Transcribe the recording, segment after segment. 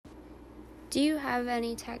Do you have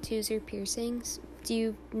any tattoos or piercings? Do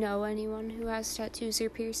you know anyone who has tattoos or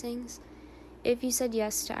piercings? If you said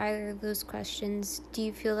yes to either of those questions, do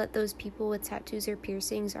you feel that those people with tattoos or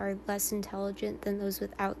piercings are less intelligent than those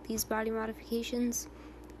without these body modifications?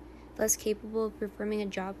 Less capable of performing a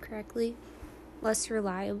job correctly? Less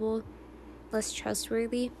reliable? Less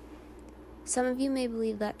trustworthy? Some of you may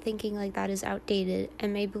believe that thinking like that is outdated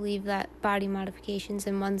and may believe that body modifications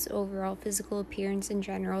and one's overall physical appearance in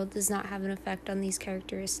general does not have an effect on these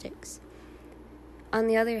characteristics. On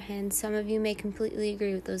the other hand, some of you may completely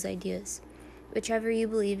agree with those ideas. Whichever you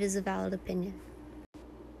believe is a valid opinion.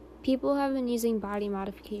 People have been using body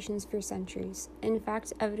modifications for centuries. In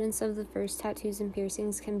fact, evidence of the first tattoos and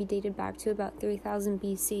piercings can be dated back to about 3000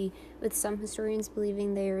 BC, with some historians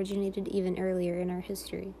believing they originated even earlier in our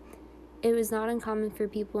history. It was not uncommon for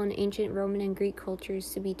people in ancient Roman and Greek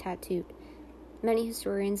cultures to be tattooed. Many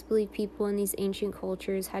historians believe people in these ancient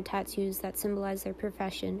cultures had tattoos that symbolized their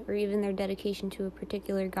profession or even their dedication to a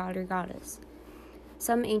particular god or goddess.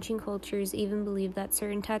 Some ancient cultures even believed that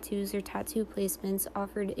certain tattoos or tattoo placements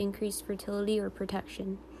offered increased fertility or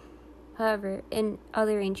protection. However, in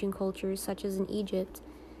other ancient cultures, such as in Egypt,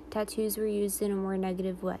 tattoos were used in a more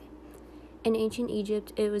negative way. In ancient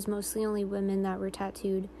Egypt, it was mostly only women that were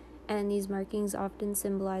tattooed, and these markings often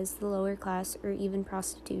symbolized the lower class or even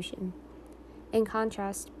prostitution. In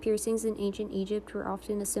contrast, piercings in ancient Egypt were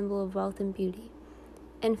often a symbol of wealth and beauty.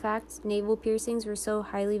 In fact, navel piercings were so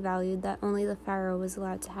highly valued that only the pharaoh was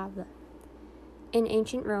allowed to have them. In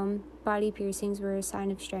ancient Rome, body piercings were a sign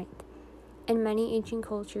of strength. In many ancient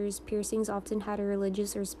cultures, piercings often had a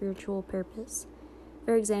religious or spiritual purpose.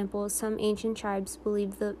 For example, some ancient tribes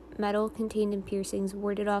believed the metal contained in piercings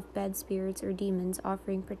warded off bad spirits or demons,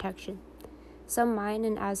 offering protection. Some Mayan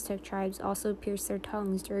and Aztec tribes also pierced their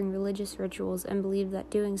tongues during religious rituals and believed that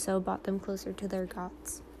doing so brought them closer to their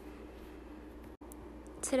gods.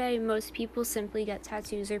 Today, most people simply get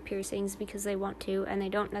tattoos or piercings because they want to, and they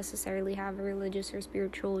don't necessarily have a religious or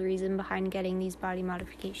spiritual reason behind getting these body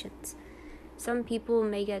modifications. Some people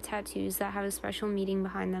may get tattoos that have a special meaning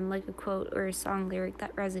behind them, like a quote or a song lyric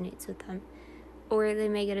that resonates with them. Or they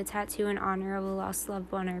may get a tattoo in honor of a lost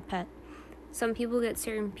loved one or pet. Some people get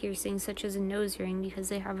certain piercings, such as a nose ring, because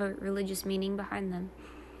they have a religious meaning behind them.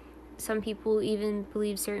 Some people even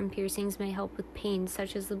believe certain piercings may help with pain,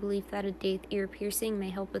 such as the belief that a daith ear piercing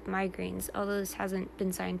may help with migraines, although this hasn't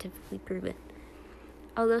been scientifically proven.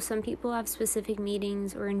 Although some people have specific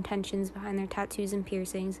meanings or intentions behind their tattoos and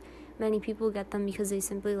piercings, many people get them because they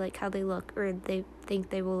simply like how they look or they think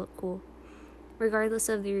they will look cool. Regardless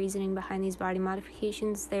of the reasoning behind these body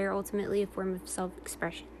modifications, they are ultimately a form of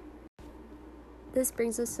self-expression. This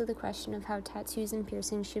brings us to the question of how tattoos and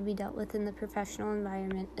piercings should be dealt with in the professional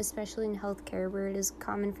environment, especially in healthcare, where it is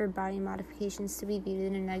common for body modifications to be viewed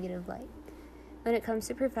in a negative light. When it comes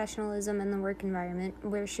to professionalism and the work environment,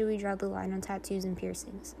 where should we draw the line on tattoos and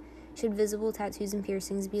piercings? Should visible tattoos and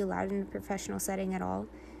piercings be allowed in a professional setting at all?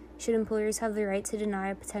 Should employers have the right to deny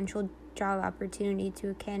a potential job opportunity to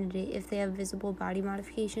a candidate if they have visible body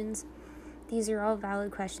modifications? These are all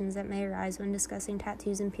valid questions that may arise when discussing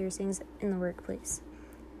tattoos and piercings in the workplace.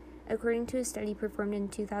 According to a study performed in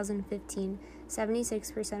 2015,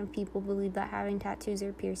 76% of people believe that having tattoos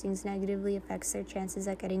or piercings negatively affects their chances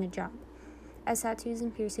at getting a job. As tattoos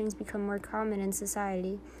and piercings become more common in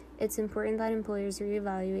society, it's important that employers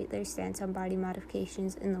reevaluate their stance on body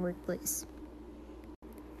modifications in the workplace.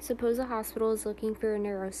 Suppose a hospital is looking for a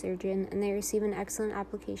neurosurgeon and they receive an excellent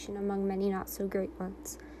application among many not-so-great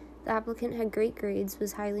ones. The applicant had great grades,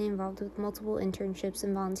 was highly involved with multiple internships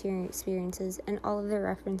and volunteering experiences, and all of their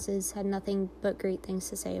references had nothing but great things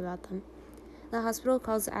to say about them. The hospital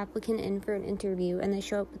calls the applicant in for an interview and they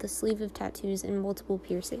show up with a sleeve of tattoos and multiple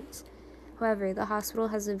piercings. However, the hospital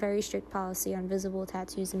has a very strict policy on visible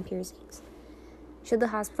tattoos and piercings. Should the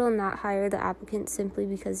hospital not hire the applicant simply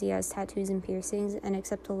because he has tattoos and piercings and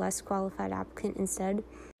accept a less qualified applicant instead?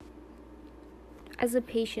 As a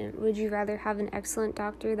patient, would you rather have an excellent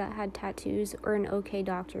doctor that had tattoos or an okay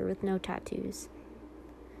doctor with no tattoos?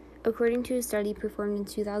 According to a study performed in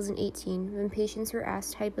 2018, when patients were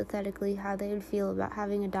asked hypothetically how they would feel about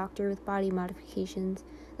having a doctor with body modifications,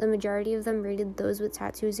 the majority of them rated those with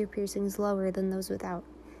tattoos or piercings lower than those without.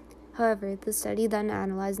 However, the study then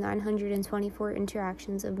analyzed 924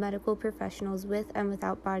 interactions of medical professionals with and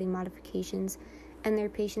without body modifications and their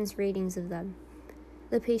patients' ratings of them.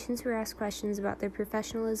 The patients were asked questions about their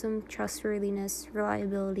professionalism, trustworthiness,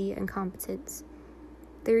 reliability, and competence.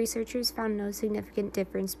 The researchers found no significant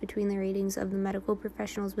difference between the ratings of the medical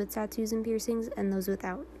professionals with tattoos and piercings and those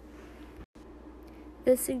without.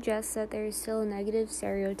 This suggests that there is still a negative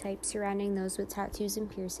stereotype surrounding those with tattoos and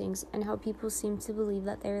piercings, and how people seem to believe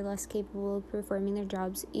that they are less capable of performing their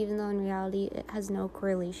jobs, even though in reality it has no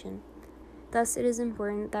correlation. Thus, it is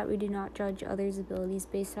important that we do not judge others' abilities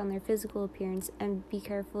based on their physical appearance and be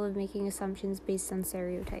careful of making assumptions based on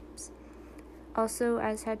stereotypes. Also,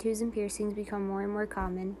 as tattoos and piercings become more and more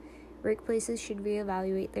common, workplaces should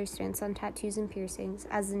reevaluate their stance on tattoos and piercings,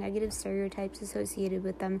 as the negative stereotypes associated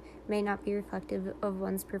with them may not be reflective of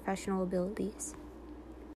one's professional abilities.